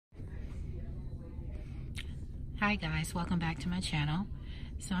Hi guys, welcome back to my channel.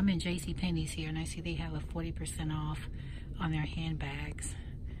 So I'm in JCPENNY'S here and I see they have a 40% off on their handbags.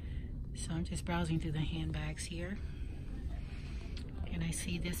 So I'm just browsing through the handbags here. And I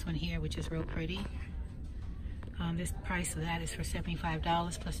see this one here, which is real pretty. This price of that is for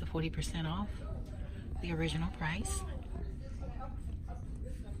 $75 plus the 40% off the original price.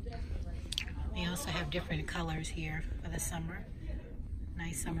 They also have different colors here for the summer.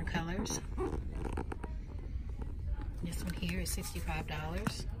 Nice summer colors. This one here is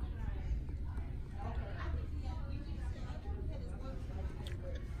 $65.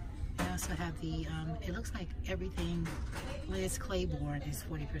 They also have the, it looks like everything, Liz Claiborne is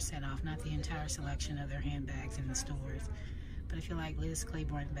 40% off, not the entire selection of their handbags in the stores. But if you like Liz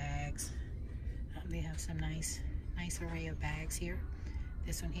Claiborne bags, they have some nice array of bags here.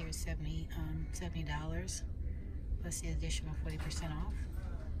 This one here is $70 plus the additional 40% off.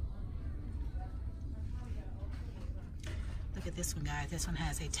 Look at this one, guys. This one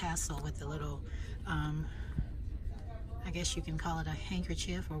has a tassel with a little, I guess you can call it a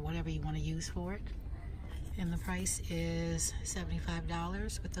handkerchief or whatever you want to use for it. And the price is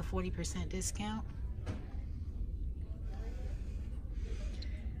 $75 with the 40% discount.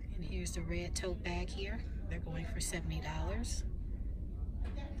 And here's the red tote bag here. They're going for $70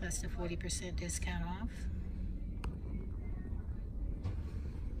 plus the 40% discount off.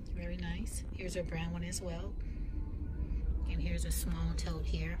 Very nice. Here's a brown one as well. And here's a small tote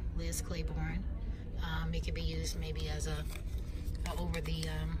here, Liz Claiborne. It could be used maybe as a over the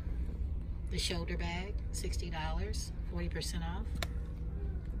shoulder bag. $60, 40% off.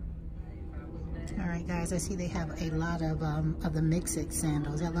 All right, guys. I see they have a lot of the Mix-It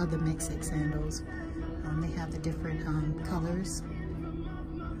sandals. I love the Mix-It sandals. They have the different colors.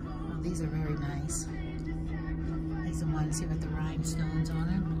 These are very nice. These are ones here with the rhinestones on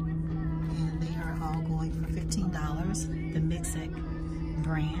them. And they are all going for $15, the Mix-It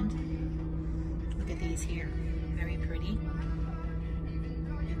brand. Look at these here, very pretty.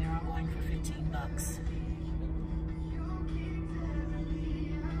 And they're all going for $15.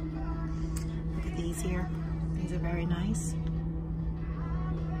 Look at these here, these are very nice.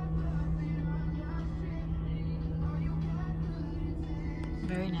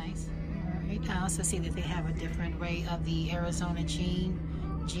 Very nice. All right, I also see that they have a different array of the Arizona jean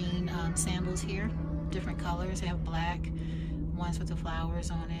sandals here, different colors. They have black, ones with the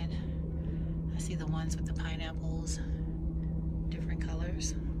flowers on it. I see the ones with the pineapples, different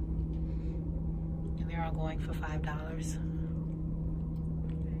colors. And they're all going for $5.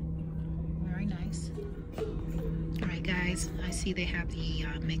 Very nice. All right, guys, I see they have the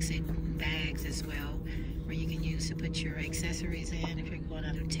Mix-It bags as well, where you can use to put your accessories in if you're going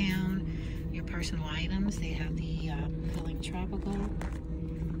out of town, your personal items. They have the Feeling Tropical.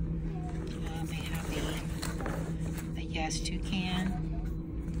 They have the Yes Toucan.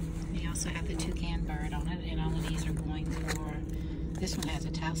 They also have the Toucan bird on it, and all of these are going for, this one has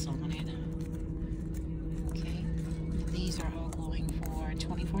a tassel on it. Okay, these are all going for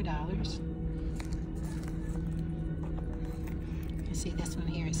 $24. You see this one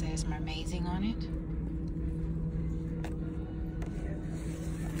here, it says Mermazing on it.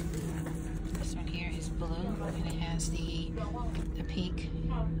 This one here is blue, and it has the pink,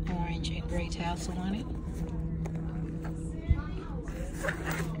 orange, and gray tassel on it.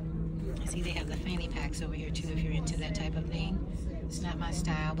 I see they have the fanny packs over here too if you're into that type of thing. It's not my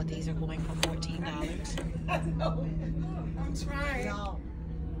style, but these are going for $14. I'm trying.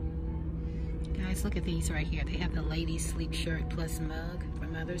 Guys, look at these right here. They have the ladies sleep shirt plus mug for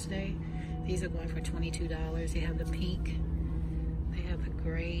Mother's Day. These are going for $22. They have the pink, they have the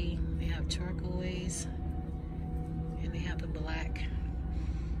gray, they have turquoise, and they have the black.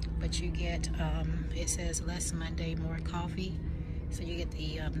 But you get, it says less Monday, more coffee. So you get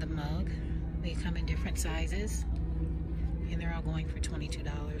the mug. They come in different sizes, and they're all going for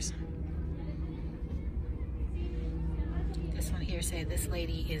 $22. This one here said this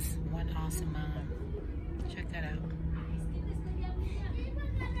lady is one awesome mom. Check that out.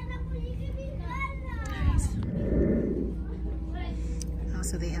 Nice.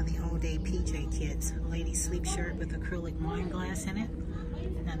 Also, they have the all-day PJ kits. Lady sleep shirt with acrylic wine glass in it.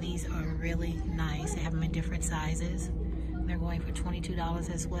 Now these are really nice. They have them in different sizes. They're going for $22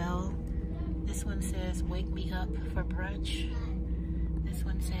 as well. This one says wake me up for brunch. This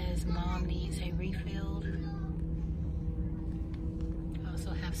one says mom needs a refill.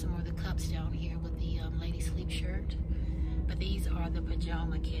 Also have some more of the cups down here with the lady sleep shirt. But these are the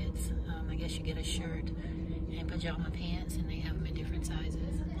pajama kits. I guess you get a shirt and pajama pants, and they have them in different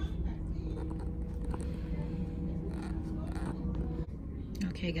sizes.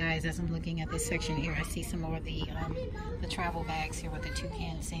 Okay guys, as I'm looking at this section here, I see some more of the travel bags here with the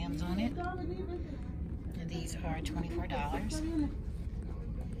toucan Sam's on it. And these are $24.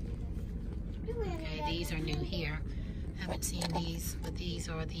 Okay, these are new here. Haven't seen these, but these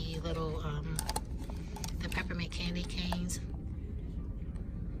are the little the peppermint candy canes.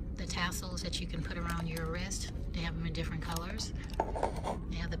 The tassels that you can put around your wrist. They have them in different colors.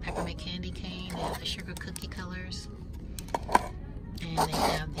 They have the peppermint candy cane, they have the sugar cookie colors, and they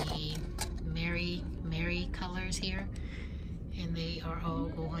have the Mary colors here, and they are all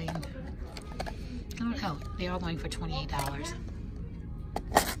going, oh, they're all going for $28.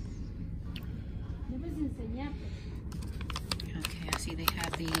 Okay, I see they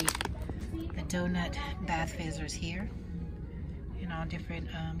have the donut bath fizzers here in all different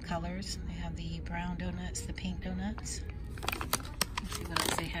colors. They have the brown donuts, the pink donuts. Let's see what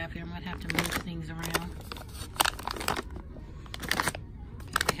else they have here. I might have to move things around.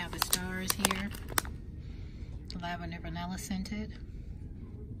 Okay, they have the stars here, lavender vanilla scented.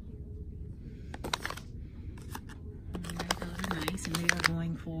 And those are nice, and they are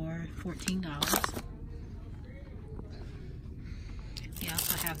going for $14. They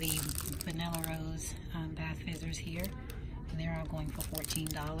also have the vanilla rose bath fizzers here, and they're all going for $14.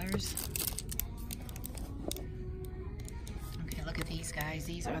 Okay, look at these guys.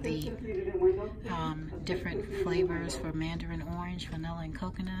 These are the different flavors for mandarin orange, vanilla, and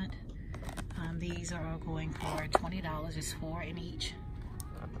coconut. These are all going for $20. It's 4 in each.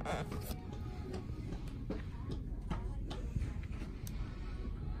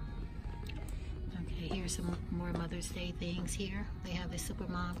 Okay, here's some more Mother's Day things here. They have the Super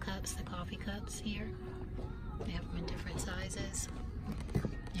Mom cups, the coffee cups here. They have them in different sizes,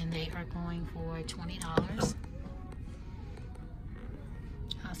 and they are going for $20.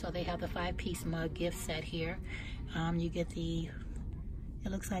 Also, they have the 5-piece mug gift set here. You get the,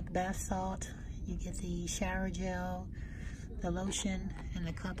 it looks like bath salt. You get the shower gel, the lotion, and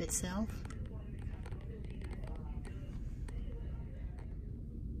the cup itself.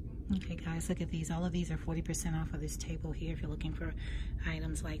 Okay guys, look at these. All of these are 40% off of this table here if you're looking for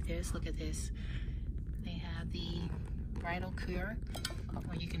items like this. Look at this. They have the bridal cure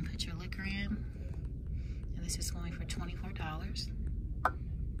where you can put your liquor in, and this is going for $24.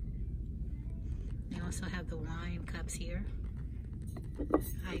 They also have the wine cups here.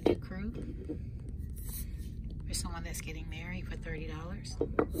 I do crew for someone that's getting married for $30.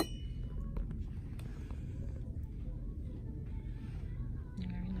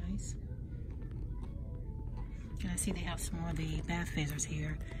 Very nice. And I see they have some more of the bath fizzers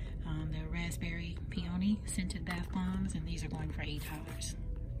here. The raspberry peony scented bath bombs, and these are going for $8.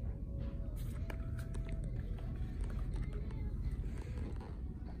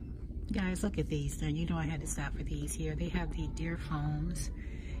 Guys, look at these. Now, you know I had to stop for these here. They have the deer foams,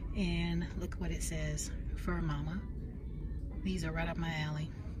 and look what it says, Fur Mama. These are right up my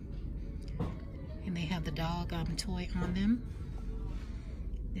alley. And they have the dog toy on them.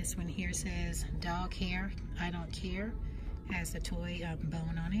 This one here says dog hair, I don't care. Has the toy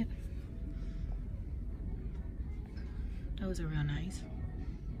bone on it. Those are real nice.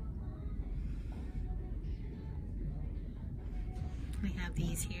 We have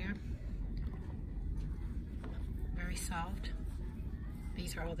these here. Very soft.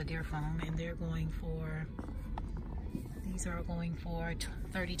 These are all the deer foam, and they're going for, these are going for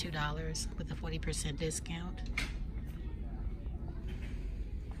 $32 with a 40% discount.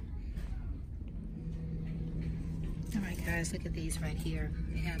 Alright guys, look at these right here.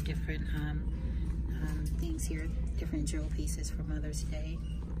 They have different things here, different jewel pieces for Mother's Day.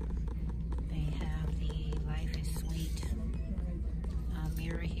 They have the Life is Sweet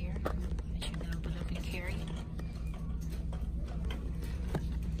mirror here that you can open up and carry.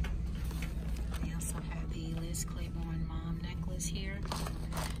 They also have the Liz Claiborne mom necklace here,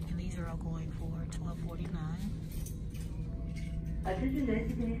 and these are all going for $12.49. Attention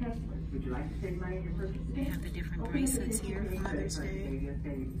JCPENNY customers, would you like to save money on your purchase? They have the different bracelets here for Mother's Day.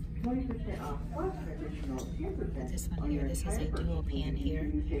 20% off plus an additional 10%. This one here, this is a dual pin here.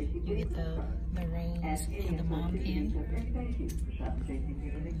 You get the rose and the mom pin.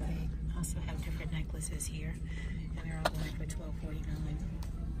 They also have different necklaces here, and they're all going for $12.49.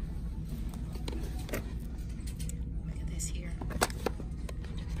 Look at this here.